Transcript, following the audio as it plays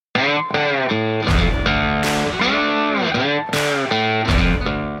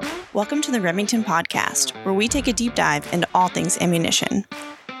Welcome to the Remington Podcast, where we take a deep dive into all things ammunition.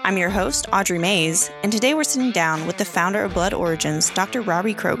 I'm your host, Audrey Mayes, and today we're sitting down with the founder of Blood Origins, Dr.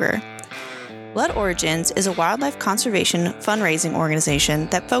 Robbie Kroger. Blood Origins is a wildlife conservation fundraising organization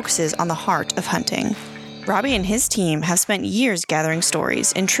that focuses on the heart of hunting. Robbie and his team have spent years gathering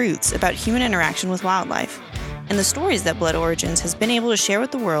stories and truths about human interaction with wildlife, and the stories that Blood Origins has been able to share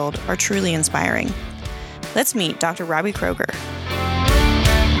with the world are truly inspiring. Let's meet Dr. Robbie Kroger.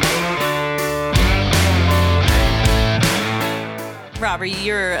 Robbie,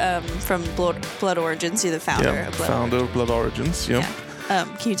 you're from Blood Origins. You're the founder of Blood founder of Blood Origins, yeah.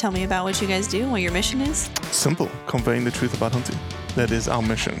 Can you tell me about what you guys do and what your mission is? Simple, conveying the truth about hunting. That is our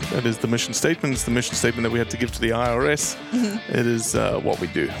mission. That is the mission statement. It's the mission statement that we had to give to the IRS. Mm-hmm. It is what we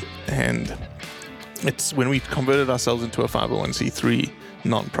do. And it's when we converted ourselves into a 501c3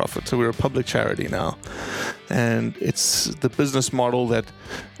 nonprofit. So we're a public charity now. And it's the business model that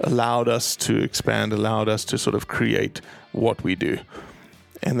allowed us to expand, allowed us to sort of create what we do.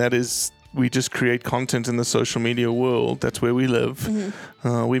 And that is, we just create content in the social media world. That's where we live.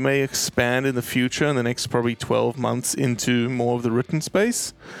 Mm-hmm. We may expand in the future, in the next probably 12 months, into more of the written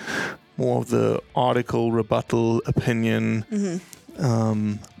space, more of the article, rebuttal, opinion,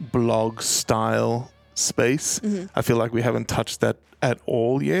 blog style space. Mm-hmm. I feel like we haven't touched that at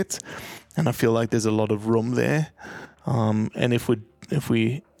all yet. And I feel like there's a lot of room there. And if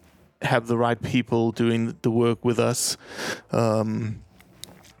we have the right people doing the work with us,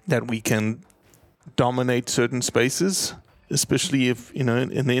 that we can dominate certain spaces, especially if, in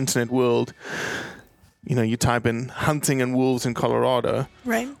the internet world, you type in hunting and wolves in Colorado,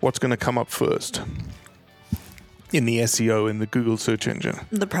 right? What's going to come up first in the SEO, in the Google search engine?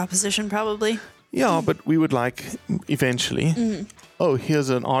 The proposition, probably. Yeah, but we would like eventually, here's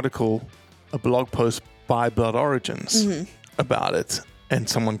an article, a blog post by Blood Origins about it. And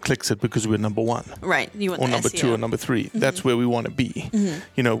someone clicks it because we're number one. Right. You want or the number SEO. 2 or number 3. Mm-hmm. That's where we want to be.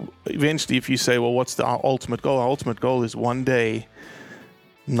 Mm-hmm. Eventually if you say, well, what's our ultimate goal? Our ultimate goal is one day,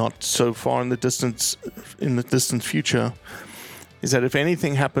 not so far in the distant future, is that if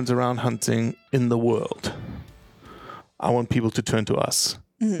anything happens around hunting in the world, I want people to turn to us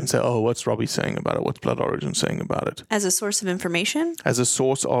and say, oh, what's Robbie saying about it? What's Blood Origin saying about it? As a source of information? As a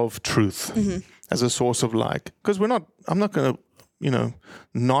source of truth. Mm-hmm. As a source of because I'm not going to,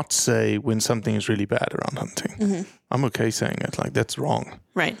 not say when something is really bad around hunting. Mm-hmm. I'm okay saying it. That's wrong.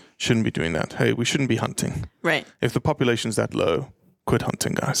 Right. Shouldn't be doing that. Hey, we shouldn't be hunting. Right. If the population's that low, quit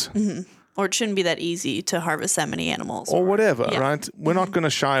hunting, guys. Mm-hmm. Or it shouldn't be that easy to harvest that many animals. Or whatever, right? We're not going to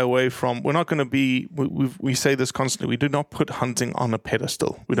shy away from, we're not going to be, we say this constantly, we do not put hunting on a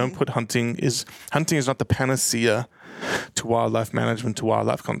pedestal. We don't put hunting is not the panacea to wildlife management, to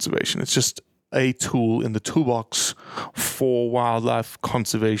wildlife conservation. It's just a tool in the toolbox for wildlife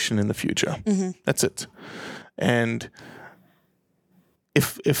conservation in the future. Mm-hmm. That's it. And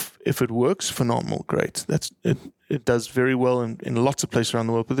if it works, phenomenal, great. That's it. It does very well in lots of places around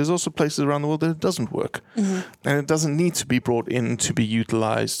the world, but there's also places around the world that it doesn't work. Mm-hmm. And it doesn't need to be brought in to be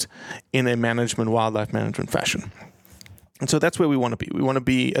utilized in a wildlife management fashion. And so that's where we want to be. We want to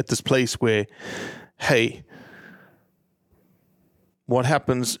be at this place where, hey, what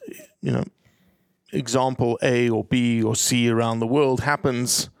happens, example A or B or C around the world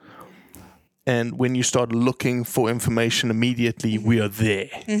happens, and when you start looking for information immediately, we are there.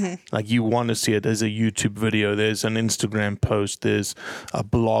 Mm-hmm. You want to see it. There's a YouTube video, there's an Instagram post, there's a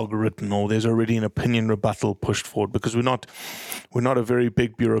blog written, or there's already an opinion rebuttal pushed forward, because we're not a very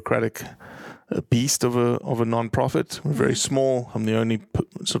big bureaucratic beast of a nonprofit. We're very small. I'm the only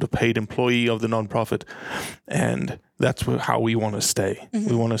sort of paid employee of the nonprofit, and that's how we want to stay. Mm-hmm.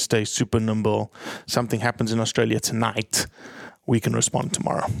 We want to stay super nimble. Something happens in Australia tonight, we can respond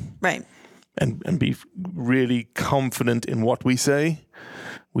tomorrow. Right. And be really confident in what we say.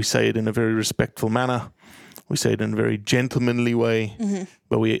 We say it in a very respectful manner. We say it in a very gentlemanly way,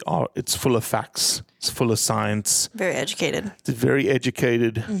 but it's full of facts. It's full of science. Very educated. It's very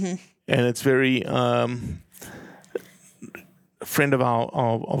educated. Mm-hmm. And it's very, a friend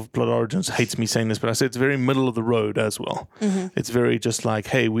of Blood Origins hates me saying this, but I say it's very middle of the road as well. Mm-hmm. It's very just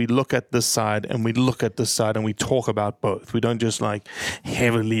hey, we look at this side and we look at this side and we talk about both. We don't just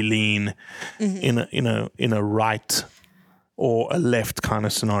heavily lean in a right or a left kind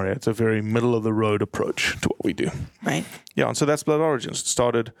of scenario. It's a very middle of the road approach to what we do. Right. Yeah, and so that's Blood Origins. It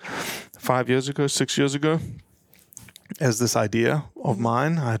started 6 years ago. As this idea of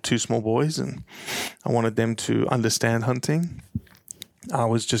mine. I had 2 small boys and I wanted them to understand hunting. I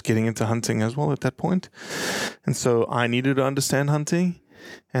was just getting into hunting as well at that point. And so I needed to understand hunting.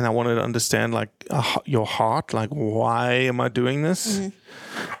 and I wanted to understand like your heart. Like, why am I doing this?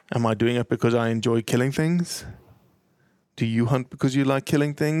 Am I doing it because I enjoy killing things? Do you hunt because you like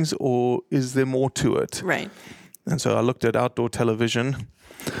killing things, or is there more to it? Right. And so I looked at outdoor television,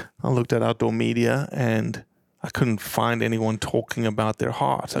 I looked at outdoor media, and I couldn't find anyone talking about their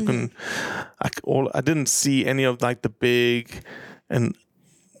heart. I didn't see any of like the big, and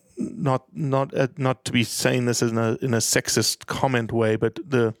not to be saying this in a sexist comment way, but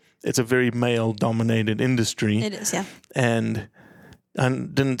it's a very male dominated industry. It is, yeah. And I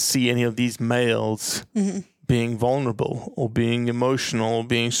didn't see any of these males being vulnerable or being emotional or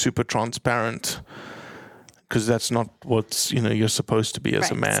being super transparent, because that's not what you're supposed to be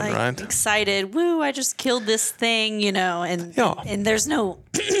as a man, it's like right? Excited, woo! I just killed this thing, and there's no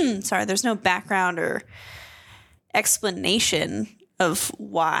there's no background or explanation of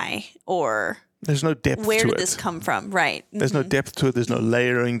why or there's no depth to it. Where did this come from? Right. There's no depth to it. There's no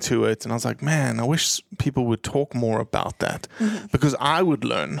layering to it. And I was like, man, I wish people would talk more about that, because I would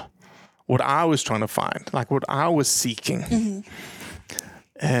learn what I was trying to find, like what I was seeking.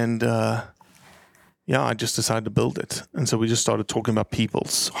 And I just decided to build it. And so we just started talking about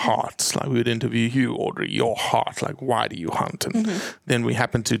people's hearts. Like we would interview you, Audrey, your heart. Like, why do you hunt? And then we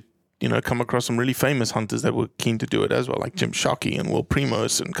happened to come across some really famous hunters that were keen to do it as well, like Jim Shockey and Will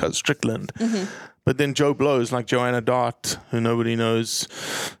Primos and Cuz Strickland. But then Joe Blows, like Joanna Dart, who nobody knows,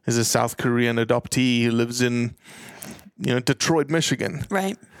 is a South Korean adoptee who lives in, Detroit, Michigan.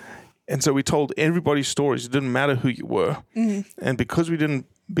 Right. And so we told everybody's stories. It didn't matter who you were. And because in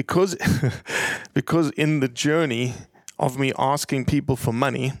the journey of me asking people for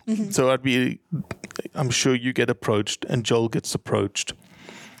money, so I'm sure you get approached and Joel gets approached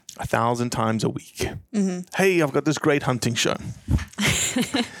 1,000 times a week. Hey, I've got this great hunting show.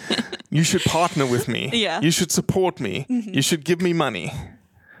 You should partner with me. Yeah. You should support me. You should give me money.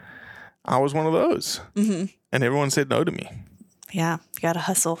 I was one of those. And everyone said no to me. Yeah, you got to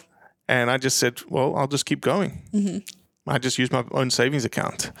hustle. And I just said, well, I'll just keep going. I just used my own savings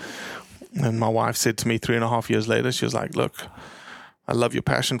account. And my wife said to me 3.5 years later, she was like, look, I love your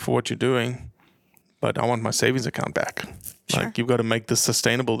passion for what you're doing, but I want my savings account back. Sure. Like, you've got to make this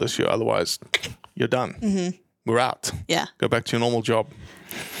sustainable this year. Otherwise, you're done. We're out. Yeah. Go back to your normal job.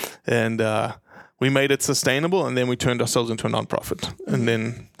 And we made it sustainable, and then we turned ourselves into a nonprofit. And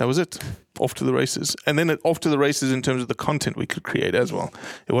then that was it. Off to the races. And then off to the races in terms of the content we could create as well.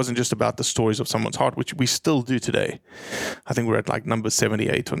 It wasn't just about the stories of someone's heart, which we still do today. I think we're at like number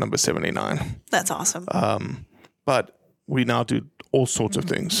 78 or number 79. That's awesome. But we now do all sorts of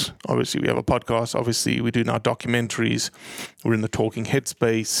things. Obviously, we have a podcast. Obviously, we do now documentaries. We're in the talking head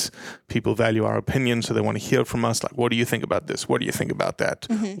space. People value our opinion, so they want to hear from us. Like, what do you think about this? What do you think about that?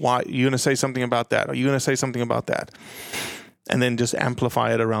 Why are you going to say something about that? Are you going to say something about that? And then just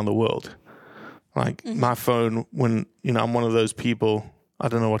amplify it around the world. Like my phone, when, I'm one of those people, I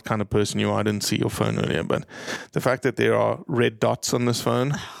don't know what kind of person you are. I didn't see your phone earlier, but the fact that there are red dots on this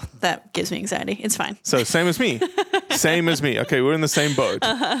phone. That gives me anxiety. It's fine. So same as me. Same as me. Okay, we're in the same boat.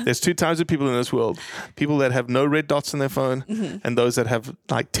 There's two types of people in this world. People that have no red dots on their phone and those that have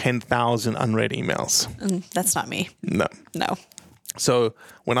like 10,000 unread emails. That's not me. No. So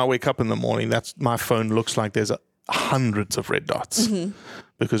when I wake up in the morning, my phone looks like there's hundreds of red dots.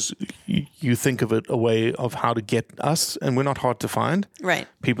 Because you think of it a way of how to get us, and we're not hard to find. Right.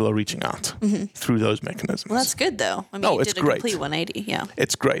 People are reaching out through those mechanisms. Well, that's good, though. I mean, you did a complete 180, yeah.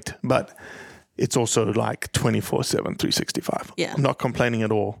 It's great, but it's also like 24/7, 365. Yeah. I'm not complaining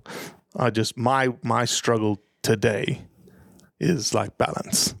at all. My struggle today is like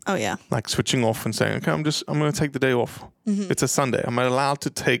balance. Oh, yeah. Like switching off and saying, okay, I'm going to take the day off. It's a Sunday. I'm allowed to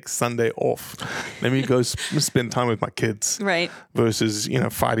take Sunday off. Let me go spend time with my kids. Right. Versus,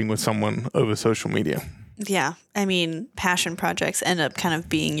 fighting with someone over social media. Yeah. I mean, passion projects end up kind of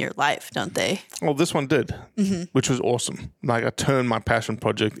being your life, don't they? Well, this one did, which was awesome. Like I turned my passion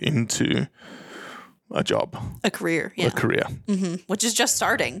project into a job. A career, yeah. A career. Which is just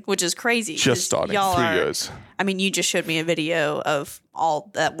starting, which is crazy. Just starting, 3 years. I mean, you just showed me a video of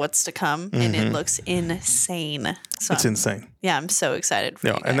all that what's to come, and it looks insane. So it's insane. Yeah, I'm so excited for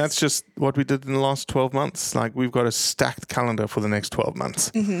you guys. And that's just what we did in the last 12 months. Like, we've got a stacked calendar for the next 12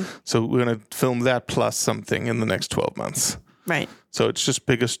 months. So we're going to film that plus something in the next 12 months. Right. So it's just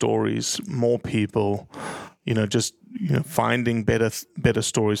bigger stories, more people, finding better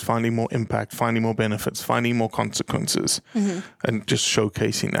stories, finding more impact, finding more benefits, finding more consequences, and just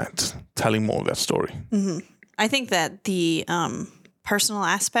showcasing that, telling more of that story. I think that the personal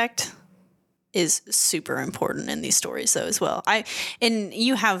aspect is super important in these stories, though, as well. And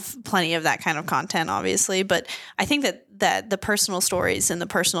you have plenty of that kind of content, obviously, but I think that that the personal stories and the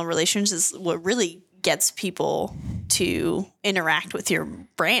personal relations is what really gets people to interact with your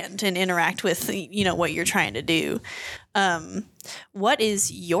brand and interact with, what you're trying to do. What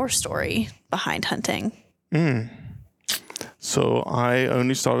is your story behind hunting? So I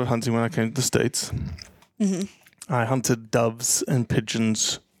only started hunting when I came to the States. Mm-hmm. I hunted doves and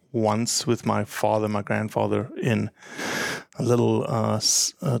pigeons once with my grandfather in a little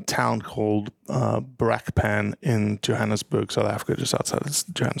town called Brakpan in Johannesburg, South Africa, just outside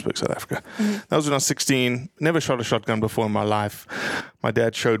of Johannesburg, South Africa. Mm-hmm. That was when I was 16. Never shot a shotgun before in my life. My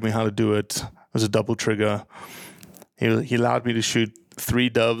dad showed me how to do it. It was a double trigger. He allowed me to shoot 3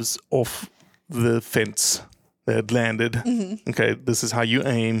 doves off the fence. They had landed. Mm-hmm. Okay, this is how you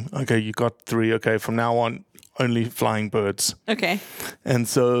aim. Okay, you got 3. Okay, from now on, only flying birds. Okay. And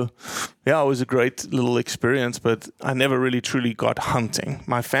so, it was a great little experience, but I never really truly got hunting.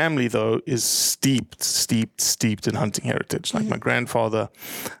 My family, though, is steeped in hunting heritage. Like my grandfather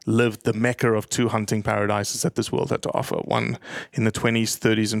lived the mecca of 2 hunting paradises that this world had to offer. One in the 20s,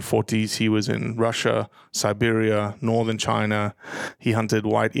 30s, and 40s. He was in Russia, Siberia, northern China. He hunted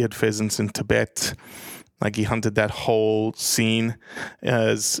white-eared pheasants in Tibet. Like he hunted that whole scene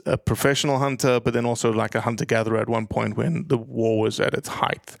as a professional hunter, but then also like a hunter-gatherer at one point when the war was at its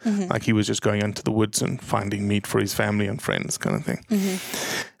height. Mm-hmm. Like he was just going into the woods and finding meat for his family and friends kind of thing.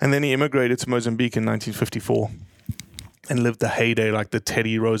 Mm-hmm. And then he immigrated to Mozambique in 1954 and lived the heyday, like the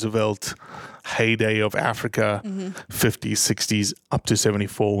Teddy Roosevelt heyday of Africa, 50s, 60s, up to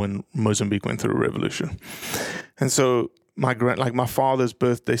 74 when Mozambique went through a revolution. And so my father's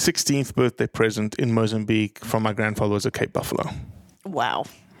 16th birthday present in Mozambique from my grandfather was a Cape buffalo. Wow.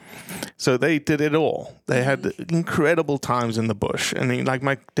 So they did it all. They had incredible times in the bush. And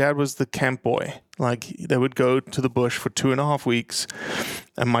my dad was the camp boy. Like they would go to the bush for 2.5 weeks.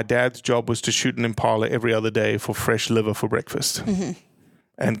 And my dad's job was to shoot an impala every other day for fresh liver for breakfast. Mm-hmm.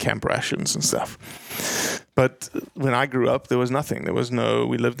 And camp rations and stuff. But when I grew up, there was nothing.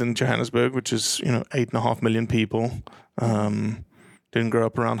 We lived in Johannesburg, which is, 8.5 million people. Didn't grow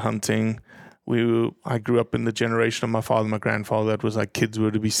up around hunting. I grew up in the generation of my father and my grandfather that was like kids were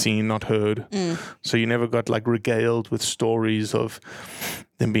to be seen, not heard. So you never got like regaled with stories of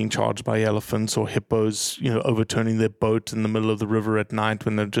them being charged by elephants or hippos, overturning their boat in the middle of the river at night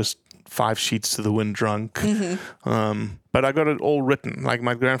when they're just 5 sheets to the wind drunk. Mm-hmm. But I got it all written. Like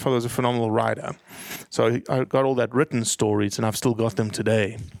my grandfather was a phenomenal writer. So I got all that written stories and I've still got them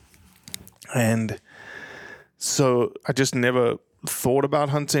today. And so I just never thought about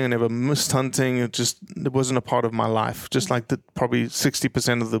hunting. I never missed hunting. It wasn't a part of my life. Just like probably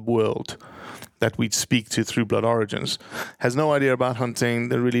 60% of the world that we speak to through Blood Origins has no idea about hunting.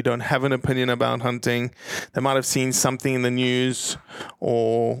 They really don't have an opinion about hunting. They might have seen something in the news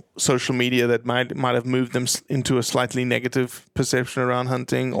or social media that might have moved them into a slightly negative perception around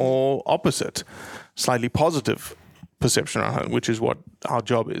hunting, or opposite, slightly positive perception around hunting, which is what our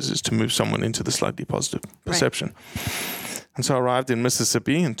job is to move someone into the slightly positive perception. Right. And so I arrived in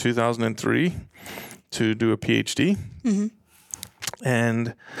Mississippi in 2003 to do a PhD. Mm-hmm.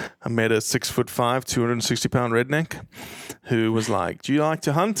 And I met a 6'5", 260-pound redneck who was like, "Do you like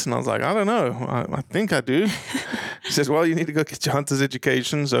to hunt?" And I was like, "I don't know. I think I do." He says, "Well, you need to go get your hunter's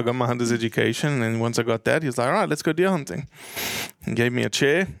education." So I got my hunter's education. And once I got that, he was like, "All right, let's go deer hunting." He gave me a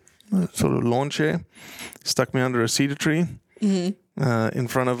chair, a sort of lawn chair, stuck me under a cedar tree in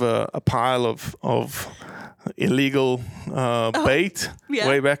front of a pile of illegal bait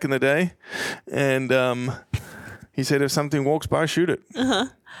way back in the day. And he said, "If something walks by, shoot it." Uh-huh.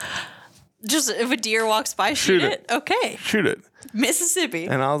 Just if a deer walks by, shoot it? Okay. Shoot it. Mississippi.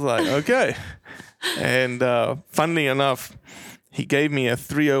 And I was like, okay. And funnily enough, he gave me a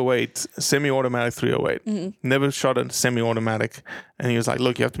 308, semi-automatic 308. Mm-hmm. Never shot a semi-automatic. And he was like,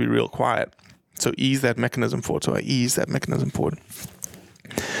 "Look, you have to be real quiet. So ease that mechanism forward." So I eased that mechanism forward.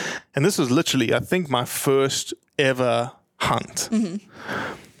 And this was literally, I think, my first ever hunt. Mm-hmm.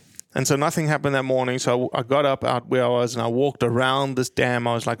 And so nothing happened that morning. So I got up out where I was and I walked around this dam.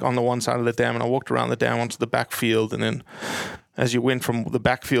 I was like on the one side of the dam and I walked around the dam onto the backfield. And then as you went from the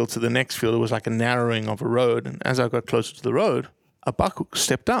backfield to the next field, it was like a narrowing of a road. And as I got closer to the road, a buck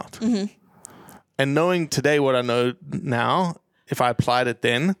stepped out. Mm-hmm. And knowing today what I know now, if I applied it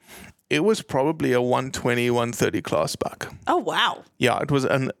then, it was probably a 120, 130 class buck. Oh, wow. Yeah, it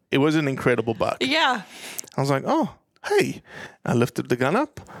was an incredible buck. Yeah. I was like, "Oh, hey." I lifted the gun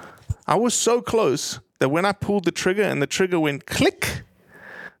up. I was so close that when I pulled the trigger and the trigger went click,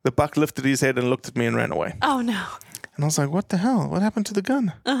 the buck lifted his head and looked at me and ran away. Oh, no. And I was like, "What the hell? What happened to the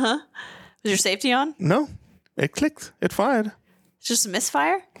gun?" Uh-huh. Was your safety on? No. It clicked. It fired. Just a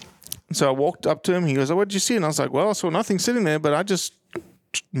misfire? So I walked up to him. He goes, "Oh, what did you see?" And I was like, "Well, I saw nothing sitting there, but I just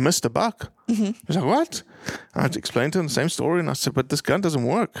missed a buck." He was like, "What?" And I had to explain to him the same story. And I said, "But this gun doesn't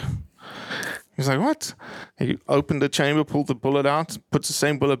work." He's like, "What?" He opened the chamber, pulled the bullet out, puts the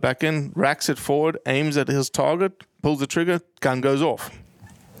same bullet back in, racks it forward, aims at his target, pulls the trigger, gun goes off.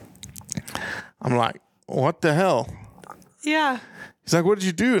 I'm like, "What the hell?" Yeah. He's like, "What did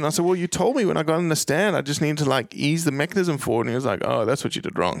you do?" And I said, "Well, you told me when I got in the stand, I just need to like ease the mechanism forward." And he was like, "Oh, that's what you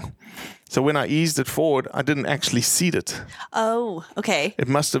did wrong." So when I eased it forward, I didn't actually seat it. Oh, okay. It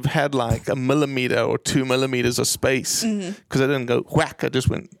must have had like 1 millimeter or 2 millimeters of space, because I didn't go whack. I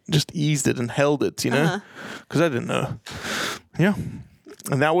just eased it and held it, you know, because I didn't know. Yeah.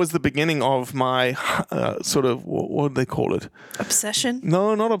 And that was the beginning of my sort of, what do they call it? Obsession?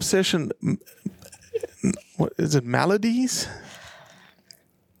 No, not obsession. What is it? Maladies?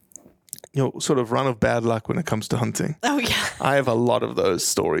 Sort of run of bad luck when it comes to hunting. Oh, yeah. I have a lot of those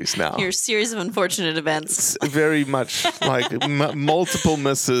stories now. Your series of unfortunate events. It's very much like multiple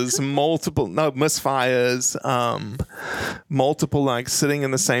misses, misfires, multiple like sitting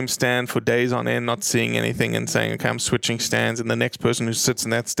in the same stand for days on end, not seeing anything and saying, "Okay, I'm switching stands." And the next person who sits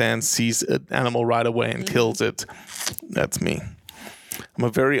in that stand sees an animal right away and kills it. That's me. I'm a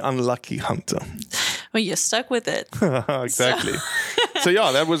very unlucky hunter. Well, you stuck with it. Exactly. So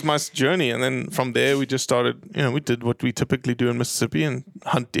yeah, that was my journey. And then from there, we just started, we did what we typically do in Mississippi and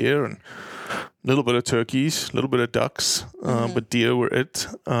hunt deer and a little bit of turkeys, a little bit of ducks, but deer were it.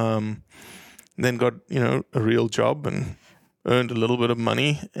 Then got, a real job and earned a little bit of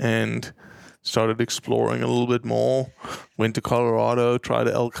money and started exploring a little bit more. Went to Colorado, tried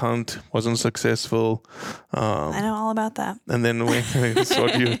an elk hunt, wasn't successful. I know all about that. And then that's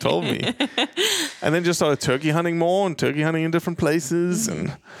what you told me. And then just started turkey hunting more and turkey hunting in different places.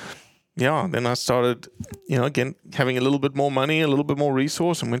 And yeah, then I started, again, having a little bit more money, a little bit more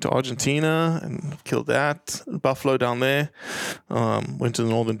resource, and went to Argentina and killed that buffalo down there. Went to the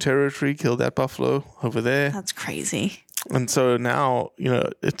Northern Territory, killed that buffalo over there. That's crazy. And so now,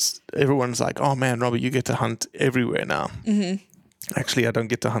 everyone's like, "Oh man, Robbie, you get to hunt everywhere now." Actually, I don't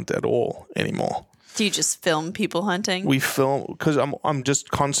get to hunt at all anymore. Do you just film people hunting? We film because I'm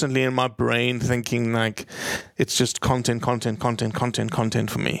just constantly in my brain thinking like it's just content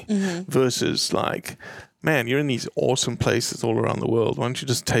for me, versus like, man, you're in these awesome places all around the world. Why don't you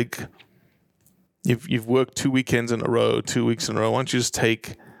just take? You've worked 2 weekends in a row, 2 weeks in a row. Why don't you just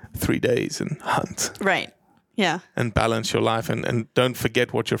take 3 days and hunt? Right. Yeah. And balance your life and don't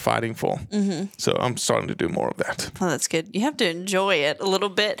forget what you're fighting for. So I'm starting to do more of that. Oh, that's good. You have to enjoy it a little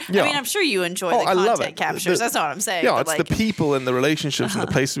bit. Yeah. I mean, I'm sure you enjoy the content captures. That's not what I'm saying. Yeah, it's the people and the relationships and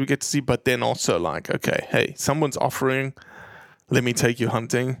the places we get to see, but then also like, okay, hey, someone's offering, let me take you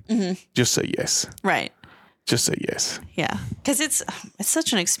hunting. Just say yes. Right. Just say yes. Yeah. Because it's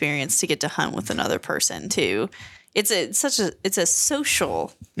such an experience to get to hunt with another person too. It's a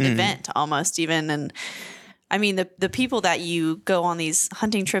social event almost even. And I mean, the people that you go on these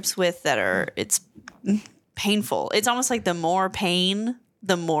hunting trips with it's painful. It's almost like the more pain,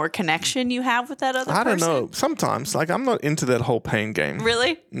 the more connection you have with that other person. I don't know. Sometimes, like, I'm not into that whole pain game.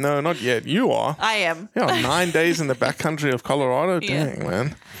 Really? No, not yet. You are. I am. Yeah, 9 days in the backcountry of Colorado. Dang,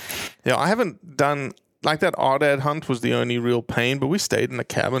 man. Yeah, I haven't done, like that Ardad hunt was the only real pain, but we stayed in a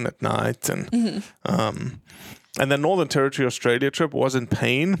cabin at night. And the Northern Territory Australia trip wasn't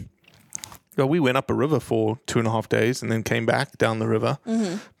pain. Well, we went up a river for 2.5 days and then came back down the river.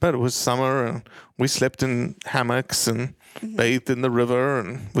 But it was summer and we slept in hammocks and bathed in the river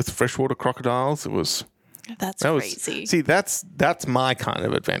and with freshwater crocodiles. That's crazy. See, that's my kind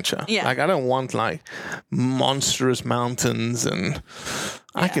of adventure. Yeah. Like, I don't want like monstrous mountains and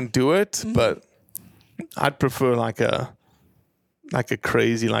I can do it, but I'd prefer like a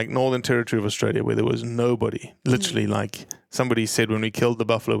crazy, like Northern Territory of Australia where there was nobody. Literally, like somebody said when we killed the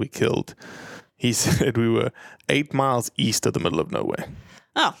buffalo he said we were 8 miles east of the middle of nowhere.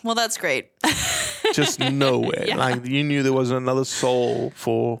 Oh, well, that's great. Just nowhere. Yeah. Like you knew there was another soul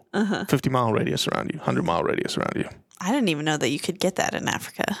for 50-mile radius around you, 100-mile radius around you. I didn't even know that you could get that in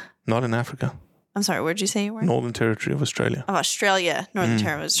Africa. Not in Africa. I'm sorry, where'd you say you were? Northern Territory of Australia. Of Australia. Northern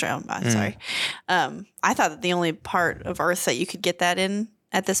Territory of Australia. I'm sorry. I thought that the only part of Earth that you could get that in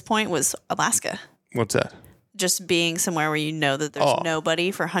at this point was Alaska. What's that? Just being somewhere where you know that there's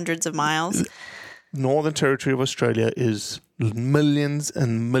nobody for hundreds of miles. Northern Territory of Australia is millions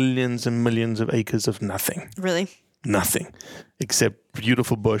and millions and millions of acres of nothing. Really? Nothing. Except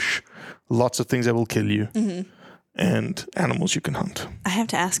beautiful bush, lots of things that will kill you, and animals you can hunt. I have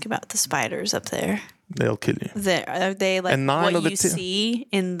to ask about the spiders up there. They'll kill you. Are they like what you see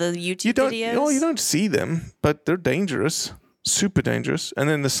in the YouTube videos? You don't see them, but they're dangerous. super dangerous. And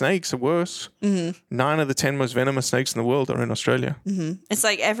then the snakes are worse. 9 of the 10 most venomous snakes in the world are in Australia. It's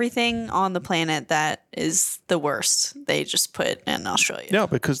like everything on the planet that is the worst, they just put in Australia. Yeah,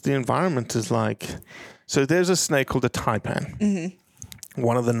 because the environment is like... So there's a snake called a taipan,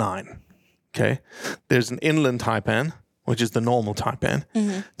 one of the 9. Okay? There's an inland taipan, which is the normal taipan.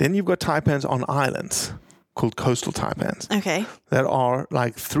 Then you've got taipans on islands called coastal taipans. Okay. That are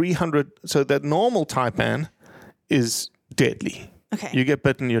like 300... So that normal taipan is deadly. Okay. You get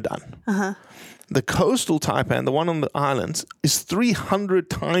bitten, you're done. The coastal taipan, the one on the islands, is 300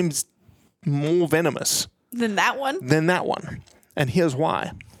 times more venomous Than that one? And here's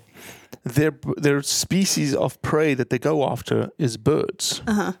why. Their species of prey that they go after is birds.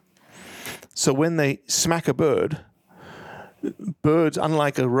 So when they smack a birds,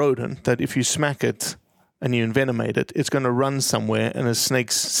 unlike a rodent, that if you smack it and you envenomate it, it's going to run somewhere, and a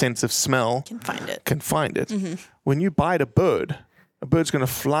snake's sense of smell can find it. When you bite a bird's going to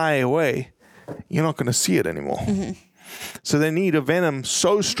fly away. You're not going to see it anymore. So they need a venom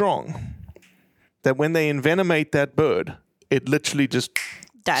so strong that when they envenomate that bird, it literally just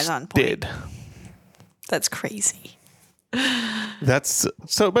dies on point. Dead. That's crazy. That's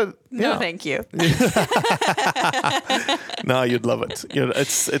so, but yeah. No, thank you. No, you'd love it. You know,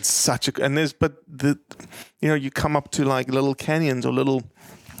 it's such a, and there's, but you come up to like little canyons or little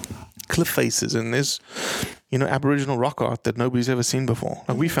cliff faces, and there's, Aboriginal rock art that nobody's ever seen before.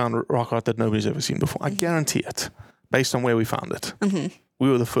 Like we found rock art that nobody's ever seen before. I guarantee it, based on where we found it. We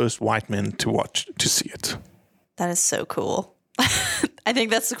were the first white men to see it. That is so cool. I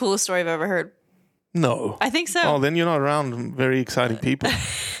think that's the coolest story I've ever heard. No. I think so. Oh, then you're not around very exciting people.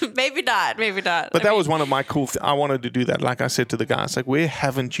 Maybe not. But that was one of my cool I wanted to do that. Like I said to the guys, like, where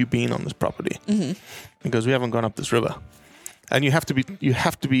haven't you been on this property? Because we haven't gone up this river. And you have to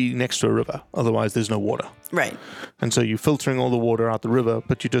be next to a river. Otherwise, there's no water. Right. And so you're filtering all the water out the river,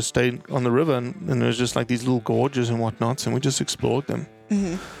 but you just stay on the river, and there's just like these little gorges and whatnots, and we just explored them.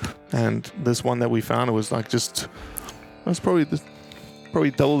 And this one that we found, it was like it was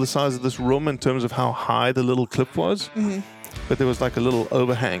probably double the size of this room in terms of how high the little cliff was. But there was like a little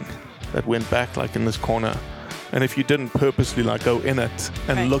overhang that went back like in this corner. And if you didn't purposely like go in it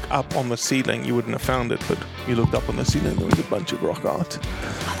and look up on the ceiling, you wouldn't have found it. But you looked up on the ceiling, there was a bunch of rock art.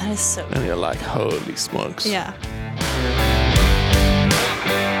 Oh, that is so cool. And you're like, holy smokes. Yeah.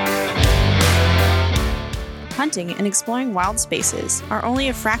 Hunting and exploring wild spaces are only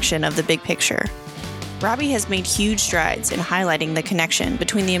a fraction of the big picture. Robbie has made huge strides in highlighting the connection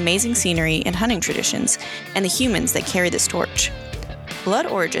between the amazing scenery and hunting traditions and the humans that carry this torch. Blood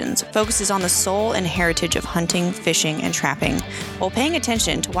Origins focuses on the soul and heritage of hunting, fishing, and trapping, while paying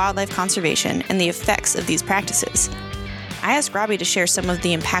attention to wildlife conservation and the effects of these practices. I asked Robbie to share some of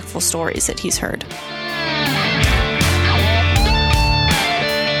the impactful stories that he's heard.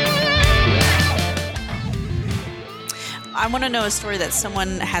 I want to know a story that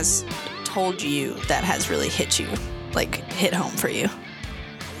someone has told you that has really hit you, like hit home for you.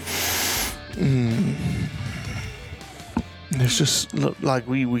 It's just like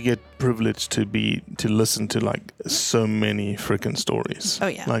we get privileged to listen to like so many freaking stories. Oh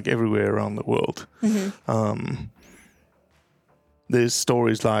yeah, like everywhere around the world. There's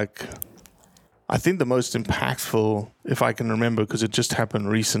stories like, I think the most impactful, if I can remember, because it just happened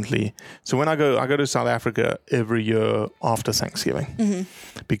recently. So when I go to South Africa every year after Thanksgiving,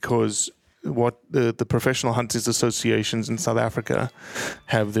 because what the professional hunters associations in South Africa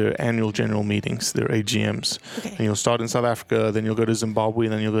have their annual general meetings, their AGMs. Okay. And you'll start in South Africa, then you'll go to Zimbabwe,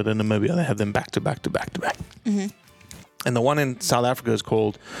 then you'll go to Namibia. They have them back to back to back to back. And the one in South Africa is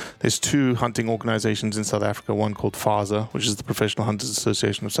there's 2 hunting organizations in South Africa, one called FASA, which is the Professional Hunters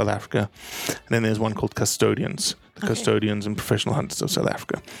Association of South Africa. And then there's one called Custodians, the Custodians and Professional Hunters of South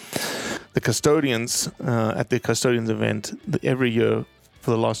Africa. The Custodians, at the Custodians event, every year, for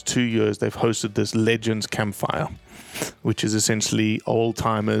the last 2 years, they've hosted this Legends Campfire, which is essentially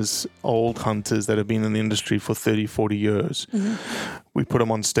old-timers, old hunters that have been in the industry for 30, 40 years. We put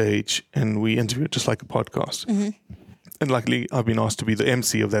them on stage and we interview it just like a podcast. And luckily, I've been asked to be the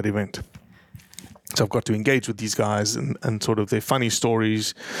MC of that event. So I've got to engage with these guys and sort of their funny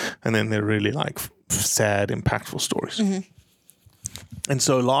stories, and then they're really like sad, impactful stories. And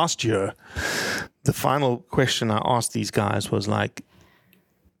so last year, the final question I asked these guys was like,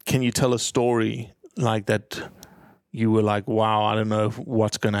 can you tell a story like that you were like, wow, I don't know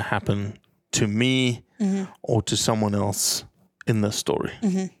what's going to happen to me or to someone else in this story?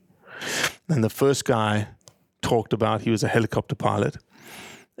 And the first guy talked about, he was a helicopter pilot,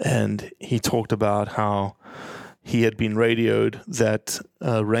 and he talked about how he had been radioed that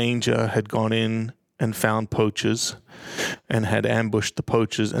a ranger had gone in and found poachers and had ambushed the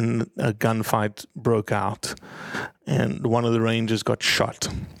poachers, and a gunfight broke out, and one of the rangers got shot,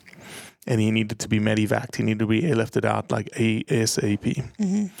 and he needed to be medevaced. He needed to be airlifted out like ASAP.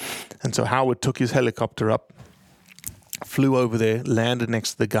 And so Howard took his helicopter up, flew over there, landed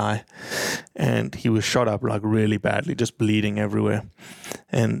next to the guy, and he was shot up like really badly, just bleeding everywhere.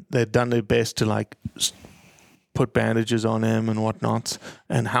 And they'd done their best to like put bandages on him and whatnot.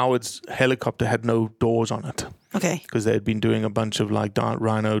 And Howard's helicopter had no doors on it. Okay. Because they had been doing a bunch of like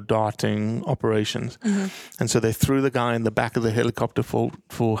rhino darting operations. And so they threw the guy in the back of the helicopter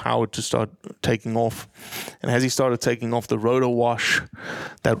for Howard to start taking off. And as he started taking off, the rotor wash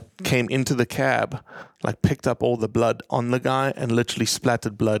that came into the cab like picked up all the blood on the guy and literally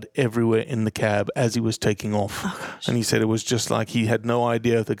splattered blood everywhere in the cab as he was taking off. And he said it was just like he had no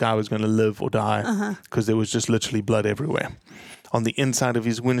idea if the guy was going to live or die because there was just literally blood everywhere. On the inside of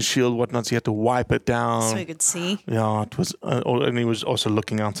his windshield, whatnot, so he had to wipe it down. So he could see? Yeah, it was, and he was also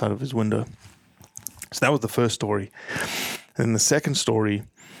looking outside of his window. So that was the first story. And the second story,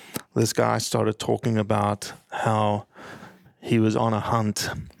 this guy started talking about how he was on a hunt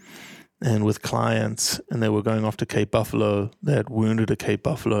and with clients, and they were going off to Cape Buffalo. They had wounded a Cape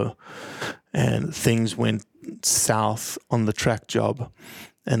Buffalo, and things went south on the track job.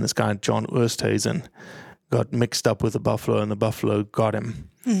 And this guy, John Oosthuizen, got mixed up with the buffalo, and the buffalo got him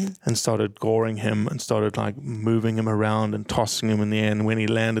and started goring him and started like moving him around and tossing him in the air. And when he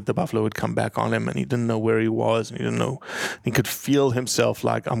landed, the buffalo would come back on him, and he didn't know where he was, and he didn't know. He could feel himself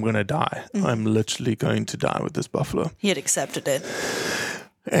like, I'm going to die. I'm literally going to die with this buffalo. He had accepted it.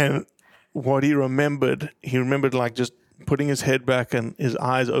 And what he remembered like just putting his head back and his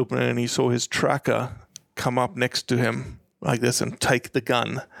eyes open, and he saw his tracker come up next to him like this and take the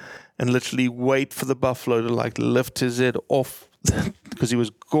gun and literally wait for the buffalo to like lift his head off because he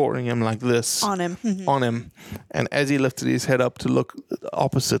was goring him like this. On him. On him. And as he lifted his head up to look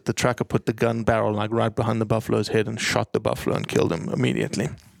opposite, the tracker put the gun barrel like right behind the buffalo's head and shot the buffalo and killed him immediately.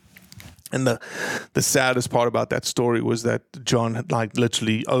 And the saddest part about that story was that John had like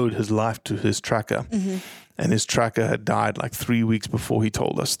literally owed his life to his tracker. And his tracker had died like 3 weeks before he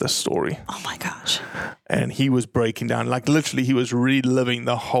told us this story. Oh my gosh. And he was breaking down, like literally he was reliving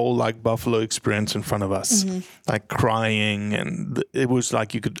the whole like buffalo experience in front of us, like crying. And it was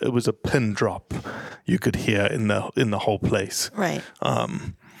like it was a pin drop you could hear in the whole place. Right.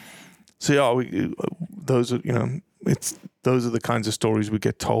 So yeah, those are the kinds of stories we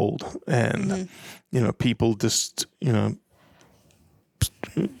get told. And, people just,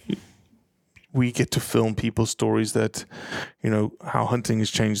 we get to film people's stories that, how hunting has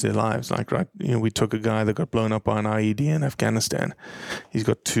changed their lives. Like, right, we took a guy that got blown up by an IED in Afghanistan. He's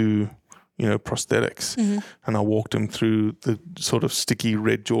got 2, prosthetics. And I walked him through the sort of sticky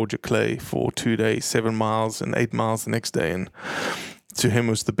red Georgia clay for 2 days, 7 miles and 8 miles the next day. And to him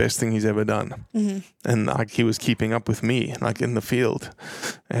it was the best thing he's ever done. And like he was keeping up with me, like in the field.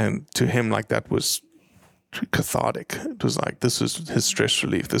 And to him, like that was cathartic. It was like, this is his stress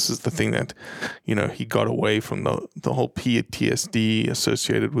relief. This is the thing that, he got away from the whole PTSD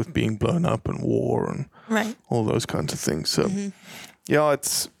associated with being blown up and war and all those kinds of things. So, yeah, I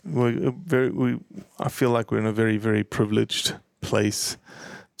feel like we're in a very, very privileged place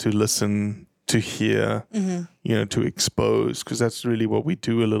to listen, to hear, to expose, because that's really what we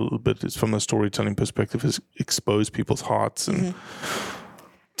do a little bit is from a storytelling perspective, is expose people's hearts and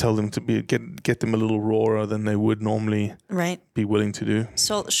tell them to get them a little rawer than they would normally be willing to do.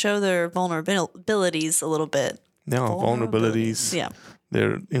 So show their vulnerabilities a little bit. Yeah, vulnerabilities. Yeah,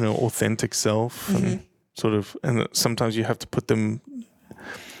 their authentic self and sort of, and sometimes you have to put them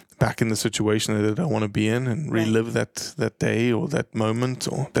back in the situation that they don't want to be in and relive that day or that moment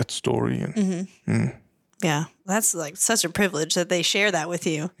or that story. And, yeah, that's like such a privilege that they share that with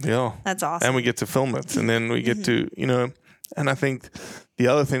you. Yeah, that's awesome. And we get to film it, and then we get to And I think the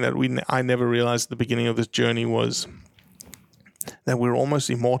other thing that I never realized at the beginning of this journey was that we're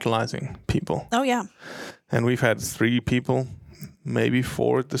almost immortalizing people. Oh, yeah. And we've had 3 people, maybe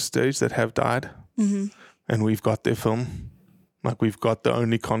 4 at this stage, that have died. And we've got their film. Like, we've got the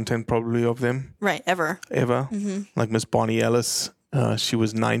only content probably of them. Right, ever. Like Miss Bonnie Ellis, she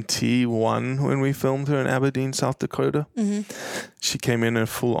was 91 when we filmed her in Aberdeen, South Dakota. She came in a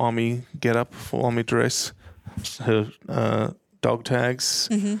full army getup, full army dress. Her dog tags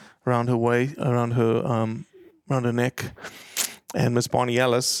around her neck. And Miss Bonnie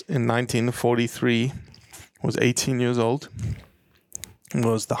Ellis in 1943 was 18 years old. It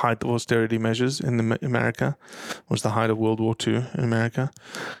was the height of austerity measures in America. It was the height of World War II in America.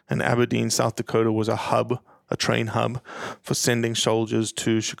 And Aberdeen, South Dakota was a hub a train hub for sending soldiers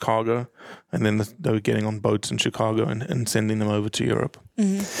to Chicago, and then they were getting on boats in Chicago and sending them over to Europe.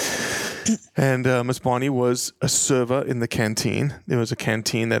 And Miss Bonnie was a server in the canteen. There was a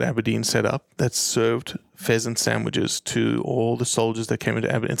canteen that Aberdeen set up that served pheasant sandwiches to all the soldiers that came into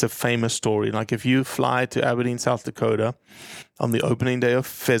Aberdeen. It's a famous story. Like if you fly to Aberdeen, South Dakota on the opening day of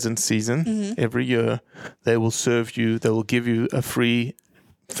pheasant season every year, they will give you a free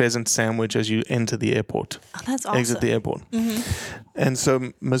pheasant sandwich as you enter the airport. Oh, that's awesome. Exit the airport. And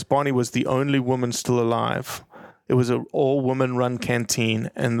so Miss Bonnie was the only woman still alive. It was an all-woman run canteen,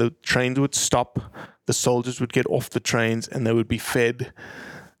 and the trains would stop. The soldiers would get off the trains, and they would be fed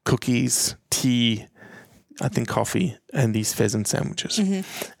cookies, tea, I think coffee, and these pheasant sandwiches.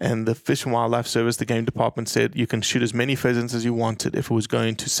 And the Fish and Wildlife Service, the game department, said you can shoot as many pheasants as you wanted if it was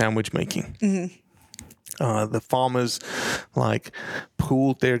going to sandwich making. The farmers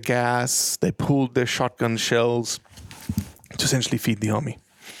pooled their gas, they pooled their shotgun shells to essentially feed the army.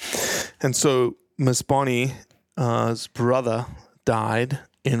 And so Miss Bonnie's brother died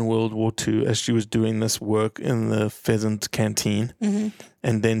in World War II as she was doing this work in the pheasant canteen.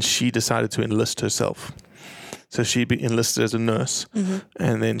 And then she decided to enlist herself. So she enlisted as a nurse.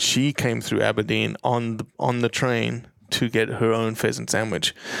 And then she came through Aberdeen on the train to get her own pheasant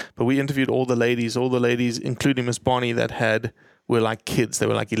sandwich. But we interviewed all the ladies, including Miss Bonnie, that were like kids. They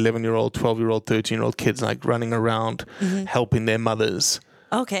were like 11-year-old, 12-year-old, 13-year-old kids, like running around helping their mothers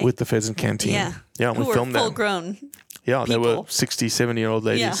with the pheasant canteen. Yeah, we filmed them. Full-grown Yeah, people. they were 60, 70-year-old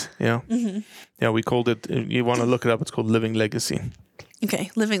ladies. Yeah, we called it, you want to look it up, it's called Living Legacy.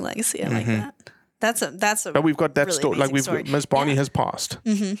 Okay, Living Legacy. I like that. That's a But we've got that really story. story. Miss Bonnie has passed.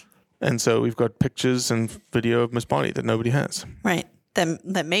 And so we've got pictures and video of Miss Bonnie that nobody has. Right.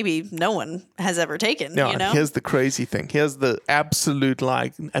 That maybe no one has ever taken. Yeah, you know? and here's the crazy thing. Here's the absolute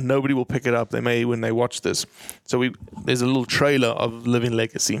and nobody will pick it up. They may when they watch this. So there's a little trailer of Living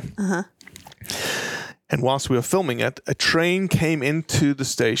Legacy. And whilst we were filming it, a train came into the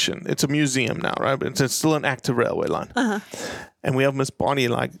station. It's a museum now, right? But it's still an active railway line. And we have Miss Bonnie,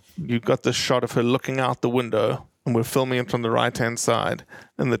 you got this shot of her looking out the window, and we're filming it from the right-hand side,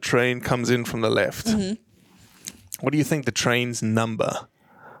 and the train comes in from the left. What do you think the train's number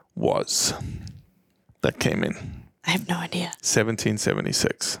was that came in? I have no idea.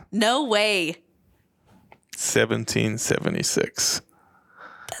 1776. No way. 1776.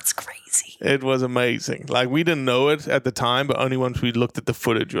 That's crazy. It was amazing. We didn't know it at the time, but only once we looked at the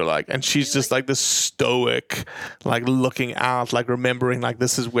footage, you're like, and she's just like this stoic, looking out, remembering,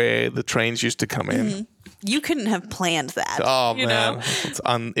 this is where the trains used to come in. You couldn't have planned that. Oh, you man. know? It's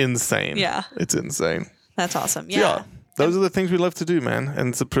insane. Yeah. It's insane. That's awesome. Yeah. Those are the things we love to do, man. And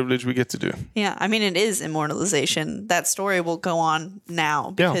it's a privilege we get to do. Yeah. I mean, it is immortalization. That story will go on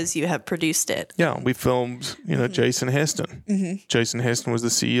now because you have produced it. Yeah. We filmed, Jason Heston. Jason Heston was the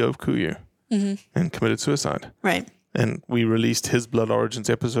CEO of Kuyu and committed suicide. Right. And we released his Blood Origins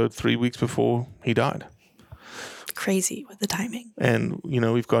episode 3 weeks before he died. Crazy with the timing. And,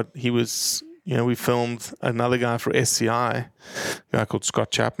 we filmed another guy for SCI, a guy called Scott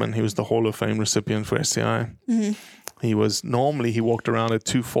Chapman. He was the Hall of Fame recipient for SCI. He walked around at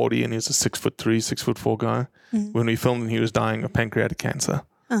 240 and he was a 6'3", 6'4" guy. When we filmed him, he was dying of pancreatic cancer.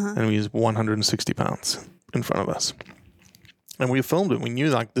 And he was 160 pounds in front of us. And we filmed it. We knew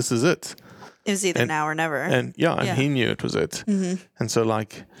this is it. It was either now or never. And he knew it was it. And so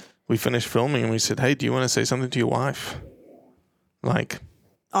we finished filming and we said, hey, do you want to say something to your wife?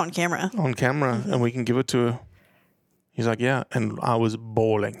 On camera. And we can give it to her. He's like, yeah. And I was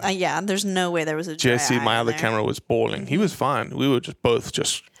bawling. There's no way there was a Jesse, my other camera, was bawling. He was fine. We were both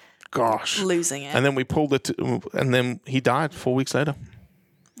losing it. And then we pulled it, and then he died 4 weeks later.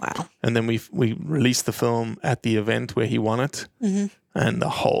 Wow. And then we released the film at the event where he won it. And the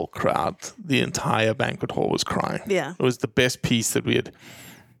whole crowd, the entire banquet hall was crying. Yeah. It was the best piece that we had.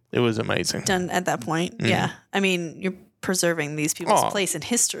 It was amazing. Done at that point. Yeah. I mean, you're preserving these people's place in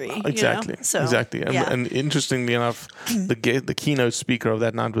history. Exactly. So, exactly. And interestingly enough, the keynote speaker of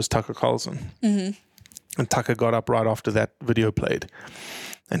that night was Tucker Carlson. And Tucker got up right after that video played.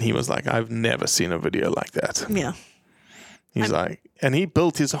 And he was like, I've never seen a video like that. Yeah. He's and he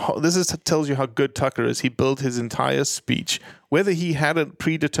built tells you how good Tucker is. He built his entire speech. Whether he had a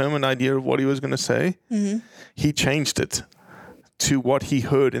predetermined idea of what he was going to say, he changed it to what he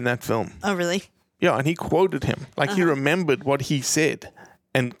heard in that film. Oh, really? Yeah, and he quoted him. He remembered what he said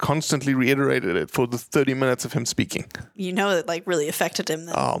and constantly reiterated it for the 30 minutes of him speaking. It really affected him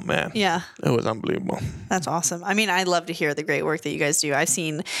then. Oh, man. Yeah. It was unbelievable. That's awesome. I mean, I love to hear the great work that you guys do. I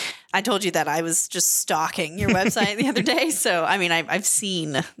told you that I was just stalking your website the other day. So, I mean, I've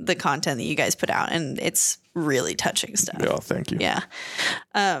seen the content that you guys put out, and it's really touching stuff. Yeah, thank you. Yeah.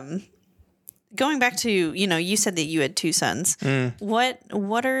 Going back to, you said that you had 2 sons.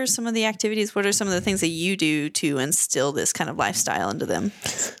 What are some of the activities? What are some of the things that you do to instill this kind of lifestyle into them?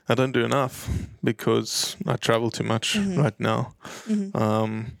 I don't do enough because I travel too much right now.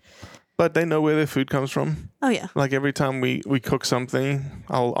 But they know where their food comes from. Oh, yeah. Like every time we cook something,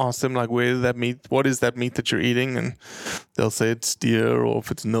 I'll ask them, like, what is that meat that you're eating? And they'll say it's deer, or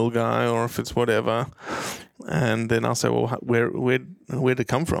if it's nilgai, or if it's whatever. And then I'll say, well, where'd it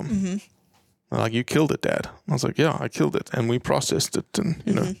come from? Like, you killed it, Dad. I was like, yeah, I killed it. And we processed it.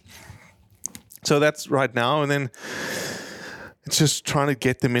 And, so that's right now. And then it's just trying to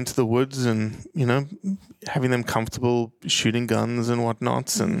get them into the woods and, having them comfortable shooting guns and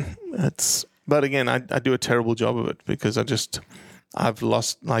whatnots. And but again, I do a terrible job of it because I've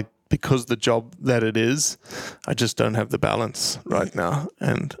lost, because the job that it is, I just don't have the balance right now.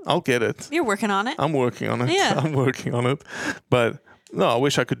 And I'll get it. You're working on it. I'm working on it. Yeah. I'm working on it. But no, I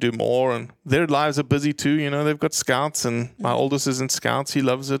wish I could do more. And their lives are busy too. They've got scouts, and my oldest is in scouts. He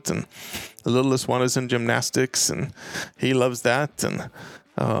loves it. And the littlest one is in gymnastics, and he loves that. And,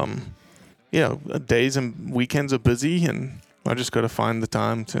 days and weekends are busy, and I just got to find the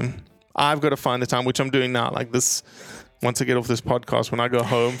time I've got to find the time, which I'm doing now. Like this, once I get off this podcast, when I go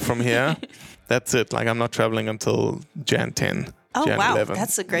home from here, that's it. Like, I'm not traveling until Jan 10. Oh, Jan wow. 11.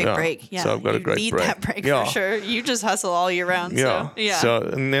 That's a great break. Yeah. So I've got a great break. You need that break for sure. You just hustle all year round. Yeah. So, yeah. So,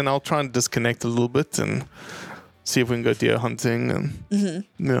 and then I'll try and disconnect a little bit and see if we can go deer hunting. And,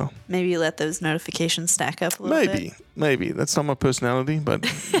 Maybe you let those notifications stack up a little bit. Maybe. That's not my personality, but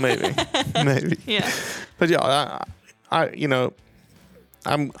maybe. Maybe. Yeah. But yeah, I'm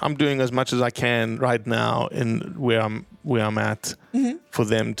doing as much as I can right now in where I'm at for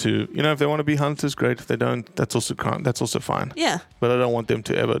them to, if they want to be hunters, great. If they don't, that's also fine. Yeah. But I don't want them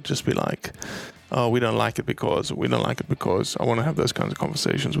to ever just be like, oh, we don't like it because. I want to have those kinds of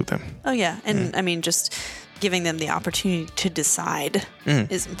conversations with them. Oh, yeah. And I mean, just giving them the opportunity to decide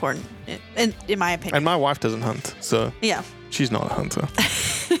is important, in my opinion. And my wife doesn't hunt, so yeah, she's not a hunter.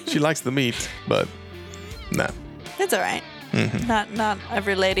 She likes the meat, but nah. It's all right. Not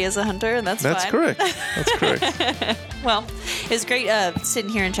every lady is a hunter, and that's fine. That's correct. Well, it was great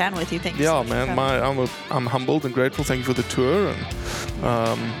sitting here and chatting with you. Thank you. Yeah, so man. I'm humbled and grateful. Thank you for the tour,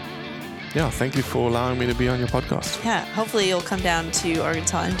 and thank you for allowing me to be on your podcast. Yeah, hopefully you'll come down to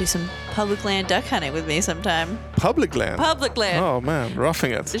Arkansas and do some public land duck hunting with me sometime. Public land? Public land. Oh man,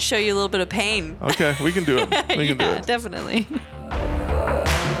 roughing it. To show you a little bit of pain. Okay, we can do it. We can do it. Definitely.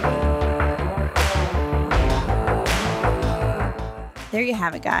 There you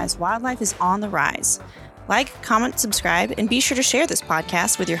have it, guys. Wildlife is on the rise. Like, comment, subscribe, and be sure to share this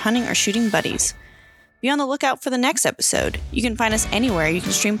podcast with your hunting or shooting buddies. Be on the lookout for the next episode. You can find us anywhere you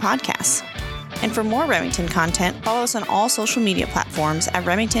can stream podcasts. And for more Remington content, follow us on all social media platforms at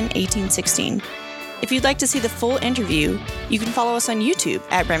Remington1816. If you'd like to see the full interview, you can follow us on YouTube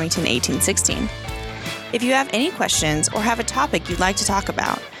at Remington1816. If you have any questions or have a topic you'd like to talk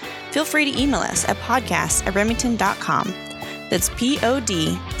about, feel free to email us at podcast@remington.com. That's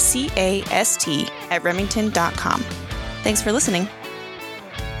podcast@remington.com. Thanks for listening.